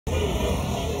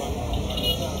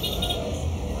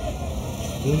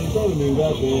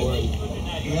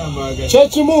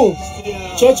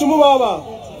Chechimu baba.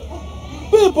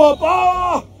 People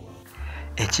power.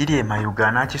 H.E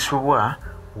Mayuge nakisubwa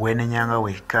wenenyanga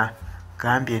weka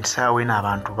gambye ensaawe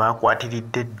n'abantu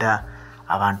bakwatiridde dda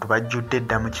abantu bajjudde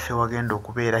dda mu kifo wagenda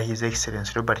okubeera His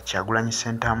Excellency Robert Kyagulanyi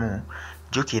Ssentamu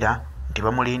jjukira nti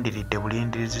bamulindiridde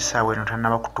bulindirizi ssaawa eno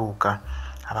tannaba kutuuka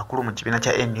abakulu mu kibiina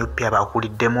kya NUP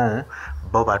abakuliddemu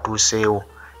bo batuuseewo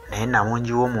naye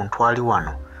namungi w'omuntu ali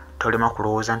wano tolema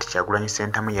kulowooza nti Kyagulanyi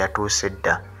Ssentamu yatuuse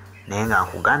dda naye nga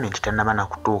nkugambye nti tannaba na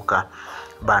kutuuka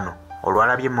bano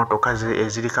olwalabye emmotoka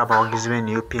eziriko abawagizi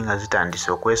b'NUP nga zitandise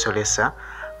okwesolesa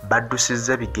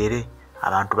baddusizza bigere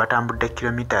abantu batambudde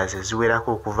kilometers eziwerako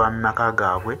okuva mu maka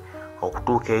gaabwe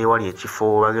okutuuka ewali ekifo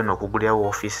bagenda okugulirawo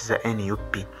ofiisi za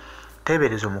NUP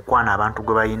teebereza omukwana abantu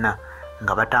gwe balina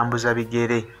nga batambuza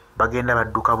bigere bagenda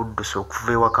badduka buddusi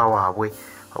okuva ewaka waabwe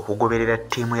okugoberera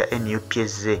ttiimu ya NUP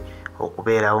ezze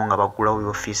okubeerawo nga bagulawo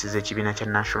ofiisi z'ekibiina kya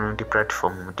National Unity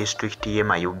Platform mu disitulikiti y'e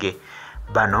Mayuge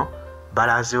bano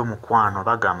balazeewo mukwano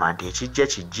bagamba nti ekijja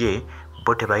kijje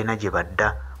bo tebalina gye badda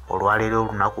olwaleero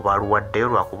olunaku baluwaddeyo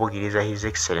lwakubugiriza His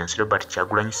Excellency Robert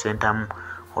Kyagulanyi Ssentamu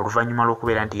oluvannyuma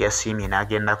lw'okubeera nti yasiimye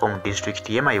n'agendako mu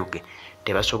disitulikiti y'e Mayuge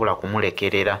tebasobola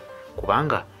kumulekerera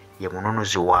kubanga ye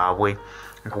mununuzi waabwe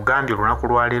nkugambye olunaku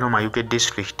lwaleero Mayuge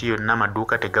disitulikiti yonna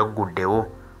amaduuka tegagguddewo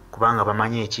kubanga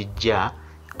bamanyi ekijja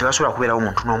tebasobola kubeerawo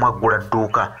omuntu n'omu aggula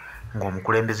dduuka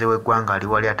ng'omukulembeze w'eggwanga ali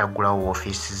wali ataggulawo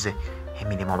woofiisi ze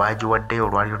emirimu baagiwaddeyo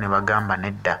olwaliro ne bagamba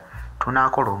nedda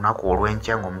tunaakola olunaku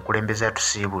olw'enkya ng'omukulembeze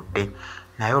atusiibudde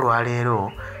naye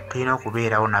olwaleero tulina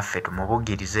okubeerawo naffe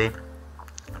tumubugirize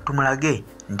tumulage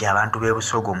nti abantu b'e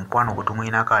Busoga omukwano gwe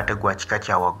tumuyinako ate gwa kika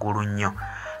kya waggulu nnyo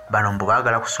bano mbu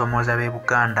baagala kusoomooza b'e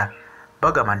Buganda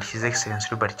bagamba nti His Excellency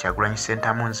Robert Kyagulanyi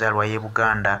Ssentamu nzaalwa y'e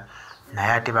Buganda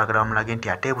naye ate baagala bamulage nti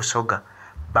ate e Busoga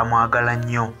bamwagala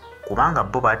nnyo kubanga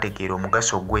bo baategeera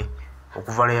omugaso gwe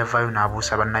okuva lwe yavaayo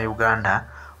n'abuusa bannayuganda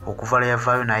okuva lwe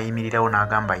yavaayo n'ayimirirawo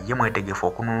n'agamba ye mwetegefu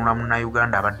okununula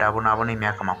munnayuganda abadde abonaabona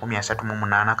emyaka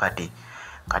 38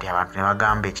 kati abantu ne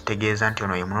bagamba ekitegeeza nti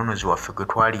ono ye mununuzi waffe gwe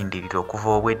twalindirira okuva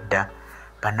obwedda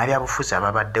bannabyabufuzi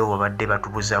ababaddewo babadde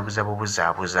batubuzaabuza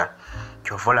bubuzaabuza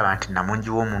kyova olaba nti namungi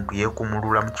w'omuntu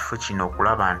yeekumulula mu kifo kino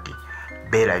okulaba nti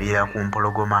beerabira ku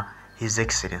mpologoma His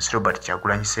Excellency Robert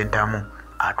Kyagulanyi Ssentamu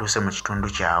atuuse mu kitundu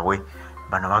kyabwe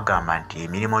bano bagamba nti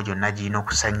emirimu gyonna girina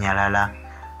okusannyalala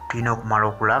tulina okumala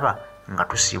okulaba nga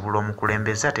tusiibula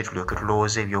omukulembeze ate tulyoke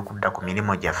tulowooza ebyokudda ku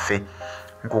mirimu gyaffe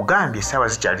nkugambye essaawa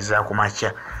zikyali za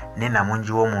kumakya ne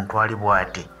namungi w'omuntu ali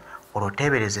bw'ati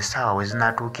olwoteebereza essaawa we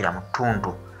zinaatuukira mu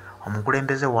ttuntu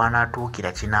omukulembeze w'anaatuukira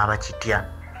kinaaba kitya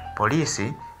poliisi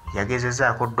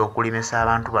yagezezaako dda okulimisa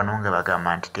abantu bano nga bagamba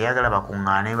nti teyagala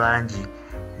bakuŋŋaane bangi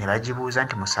ne bagibuuza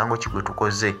nti musango ki gwe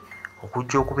tukoze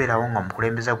okujja okubeerawo nga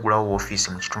omukulembeze aggulawo woofiisi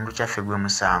mu kitundu kyaffe gwe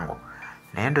musango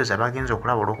naye ndowooza bagenze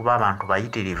okulaba olw'okuba abantu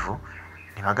bayitirivu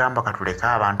ne bagamba katuleke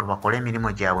abantu bakole emirimu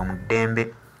gyabwe mu ddembe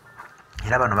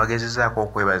era bano bagezezaako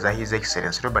okwebaza His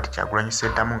Excellency Robert Kyagulanyi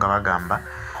Ssentamu nga bagamba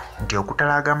nti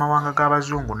okutalaaga amawanga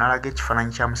g'abazungu n'alaga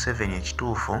ekifaananyi kya Museveni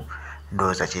ekituufu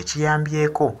ndowooza kye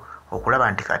kiyambyeko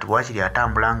okulaba nti kati waakiri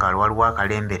atambula nga waliwo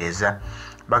akalembereza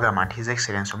bagamba nti His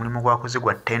Excellency omulimu gwakoze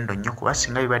gwa ttendo nnyo kuba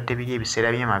singa bibadde biri ebiseera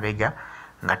by'emabega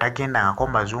nga tagendangako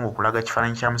mu bazungu kulaga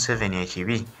ekifaananyi kya Museveni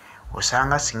ekibi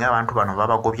osanga singa abantu bano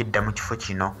babagobye dda mu kifo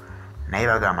kino naye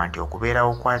bagamba nti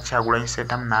okubeerawo kwa Kyagulanyi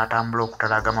Ssentamu n'atambula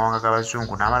okutalaaga amawanga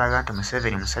g'abazungu n'abalaga nti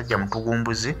Museveni musajja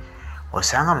mutugumbuzi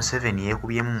osanga Museveni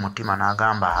yeekubyemu mu mutima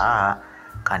n'agamba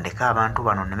kandeke abantu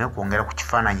bano nneme kwongera ku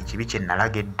kifaananyi kibi kye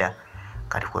nalaga edda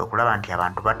kati kwe kulaba nti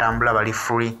abantu batambula bali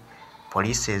free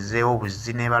poliisi ezzeewo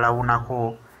obuzzi n'ebalawunako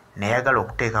neyagala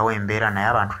okuteekawo embeera naye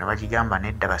abantu ne bagigamba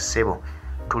nedda bassebo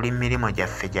tuli mirimu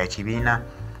gyaffe gya kibiina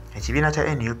ekibiina kya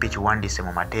NUP kiwandiise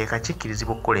mu mateeka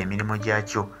kikkirizibwa okukola emirimu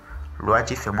gyakyo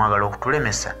lwaki ffe mwagala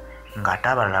okutulemesa ng'ate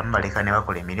abalala mubaleka ne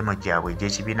bakola emirimu gyabwe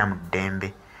egy'ekibiina mu ddembe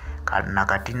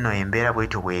nakati nno embeera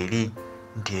bwetyo bw'eri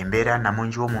nti embeera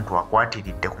namungi w'omuntu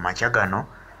wakwatiridde ku makya gano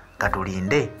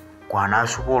katulinde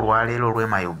kwanaasuba olwaleero olw'e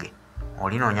Mayuge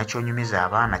olinoonya kyonyumiza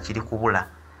abaana kiri kubula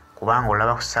kubanga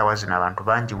olaba ku ssaawa zino abantu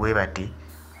bangi bwe bati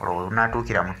olwo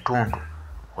lunaatuukira mu ttuntu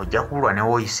ojja kubulwa ne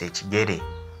wooyisa ekigere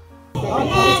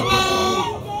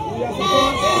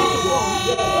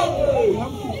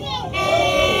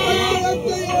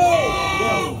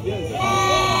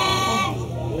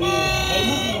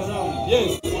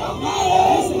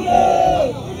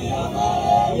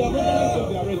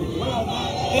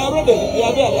They are ready. They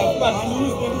are there. They are fast.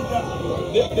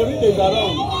 The readers are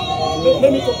around.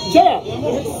 Let me go. Chair.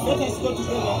 Let us go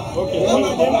together. Okay.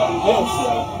 Yes.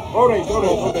 All right.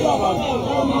 Okay. No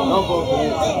problem.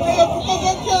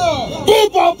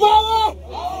 People power.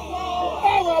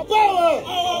 Power.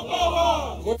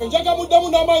 Njaga muda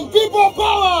muna man. People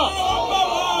power.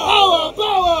 Power.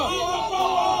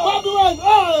 BOBIWINE.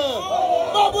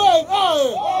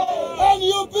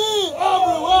 NUP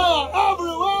everywhere.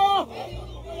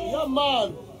 Yeah, man.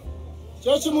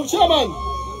 Chairman.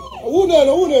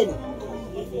 Uneno.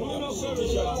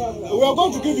 We are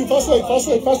going to give you first way.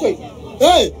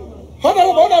 Hey,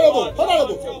 honorable.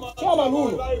 Chairman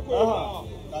Uno.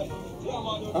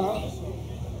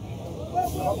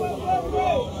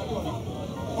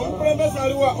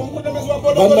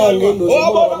 Banange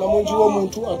ndozobola namunji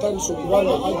w'omuntu atandise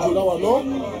okubanga ajjula wano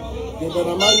genda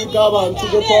namaanyi g'abantu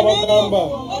ge twabagamba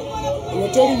ono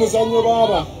teri muzannyo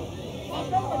baaba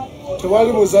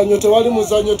tewali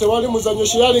muzannyo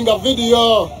sharinga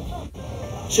video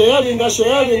sharinga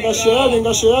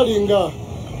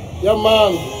ya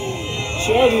man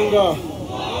sharinga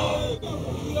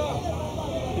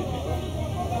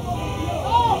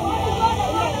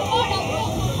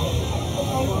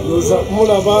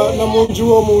mulaba namunji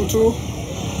w'omuntu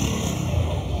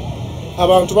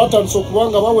abantu batandise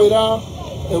okubanga bawera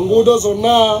enguudo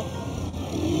zonna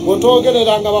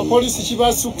bw'otwogereranga abapoliisi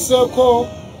kibasukuseeko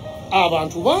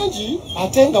abantu bangi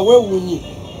ate nga weewuunyi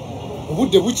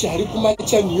obudde bukyali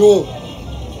kumakya nnyo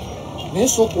naye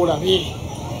sooka olabe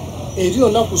eri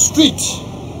yonna ku street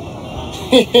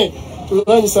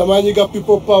tulwanyisa amaanyi ga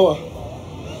people power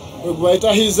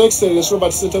gwebayita his excellence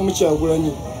Robert Ssentemu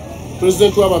Kyagulanyi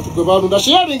president w'abantu gwe balunda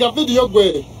sharinga video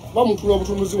gwe bamutula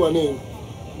obutunuzi waneeyo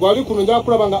gwali kuno njala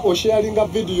kulaba nga osharinga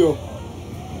video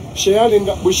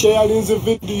busharinze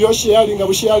video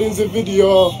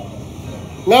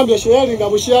ngambye sharinga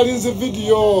busharinze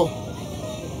video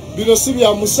bino si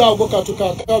bya musaago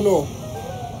katukakano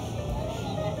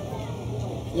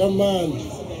ya man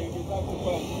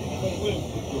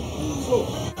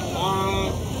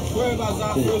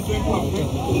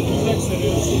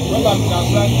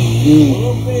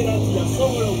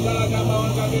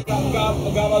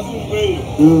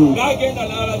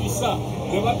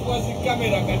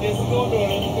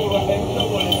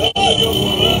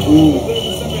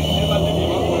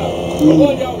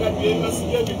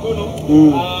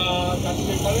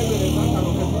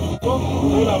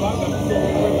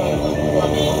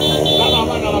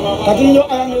Katinyo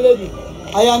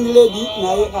Iron Lady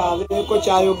naye abeko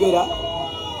kyayogera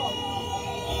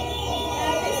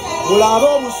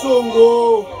mulaba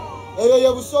obusungu eyo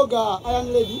ye busoga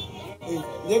Iron Lady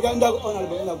neganda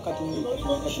honorable na Katinyo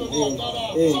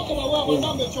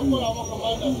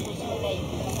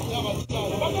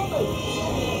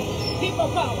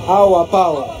our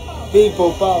power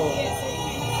people power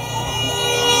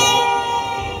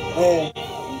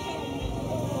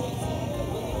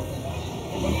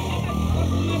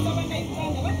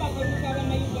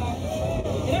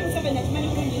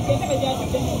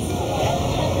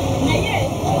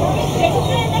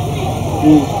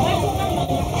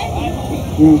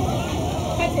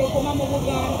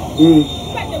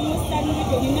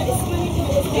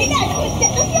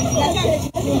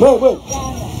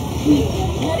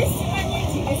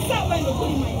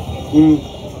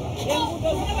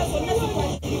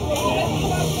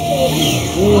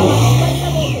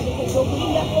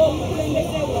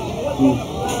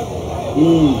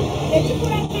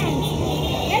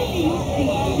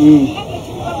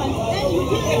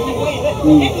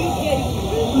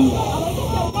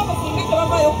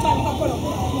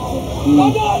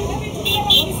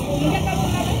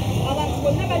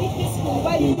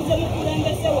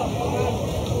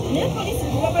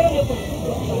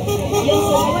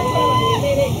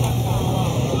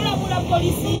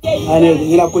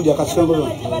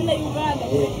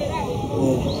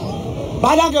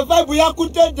Badange vibe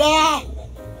yakuteda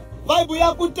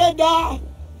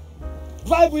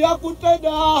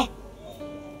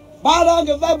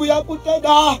Badange vibe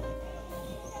yakuteda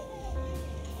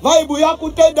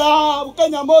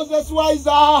Bukenya Moses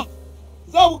Wiser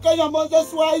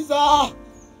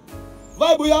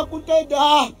vibe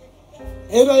yakuteda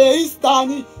ero ye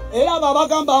Eastern era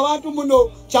babagamba abantu muno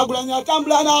Kyagulanyi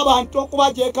atambula n'abantu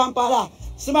okuba gye Kampala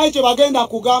simanyi kye bagenda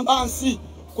kugamba nsi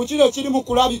kukino kiri mu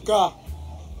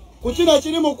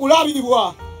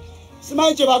kulabibwa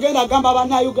simanyi kye bagenda gamba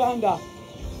bannayuganda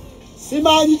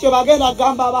simanyi kye bagenda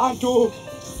gamba abantu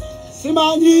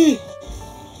simanyi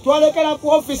twalekera ku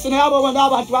office naye abo bonna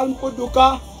abantu bali mu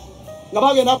kudduka nga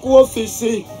bagenda ku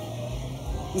office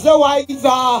nze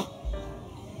Wiser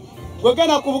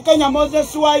gwegenda ku Bukenya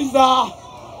Moses Wiser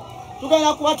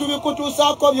tugenda kuba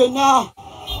tubikutuusaako byonna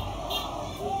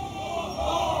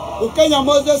Bukenya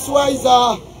Moses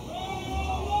Wiser.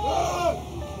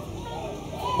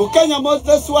 Bukenya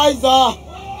Moses Wiser.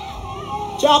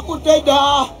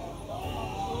 Chakuteda.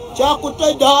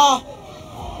 Chakuteda.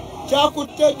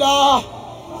 Chakuteda.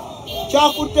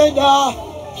 Chakuteda.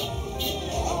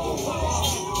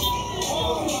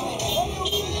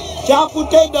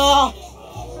 Chakuteda.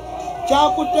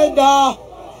 Chakuteda.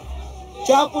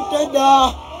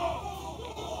 Chakuteda.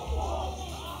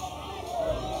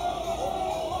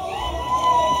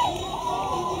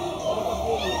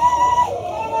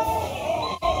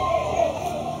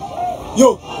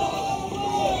 Yo.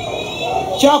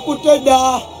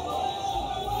 Chakuteda.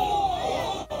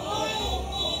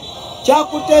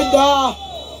 Chakuteda.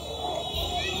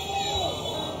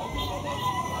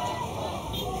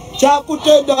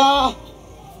 Chakuteda.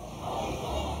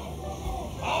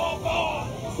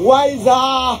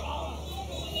 Wiser.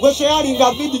 We're sharing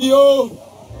a video.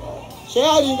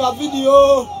 Sharing a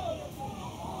video.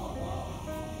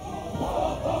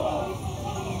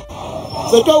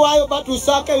 Seto wayo batu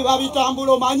sake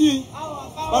babitambulo manyi.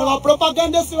 Bala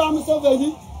propaganda si wa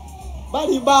Museveni.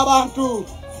 Bali babantu.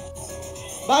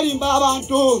 Bali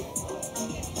babantu.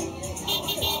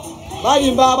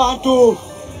 Bali babantu.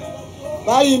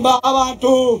 Bali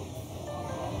babantu.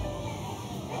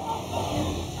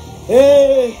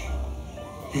 Hey.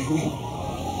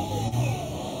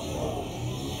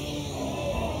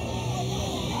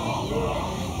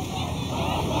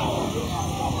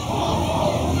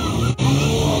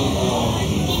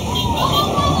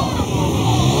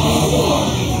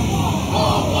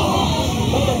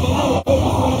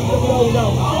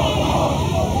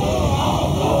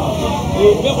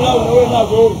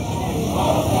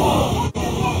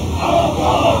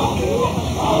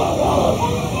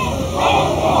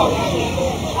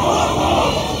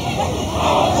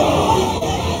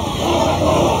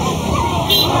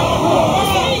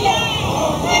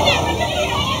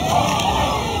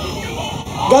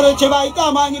 Galo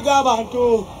chebaita manyi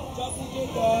gabantu.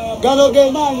 Galo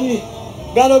gemanyi.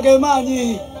 Galo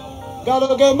gemanyi.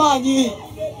 Galo gemanyi.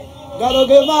 Galo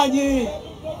gemanyi.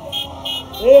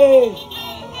 Eh.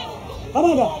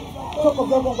 Amanda, soko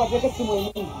vyako kwa kesi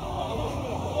mwenyewe.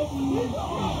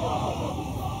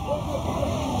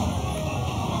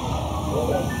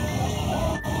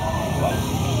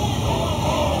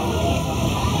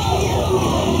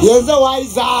 Yeze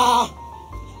Wiser.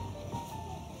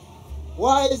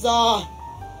 Wiser.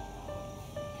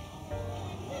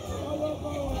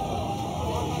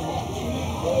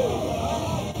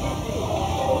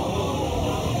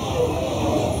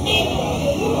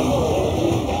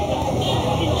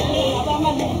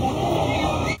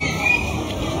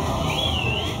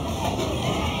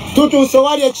 Tutu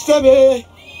sewali ekitebe.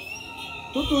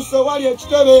 Tutu sewali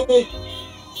ekitebe.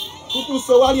 Tutu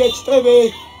sewali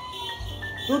ekitebe.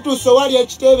 Tutu sewali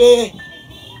ekitebe.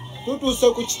 Tutu se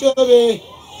ku kitebe.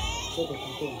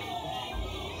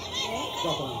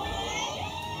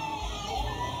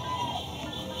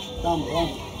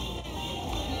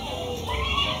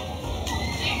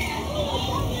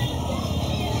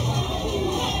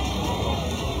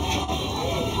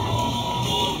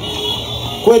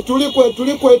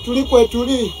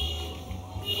 Kwetuli.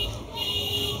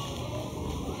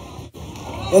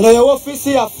 Eno ya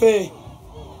ofisi yaffe.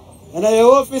 Eno ya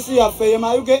ofisi yaffe.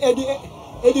 Mayuge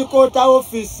Edikota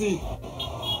ofisi.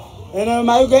 Eno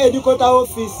Mayuge Edikota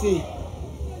ofisi.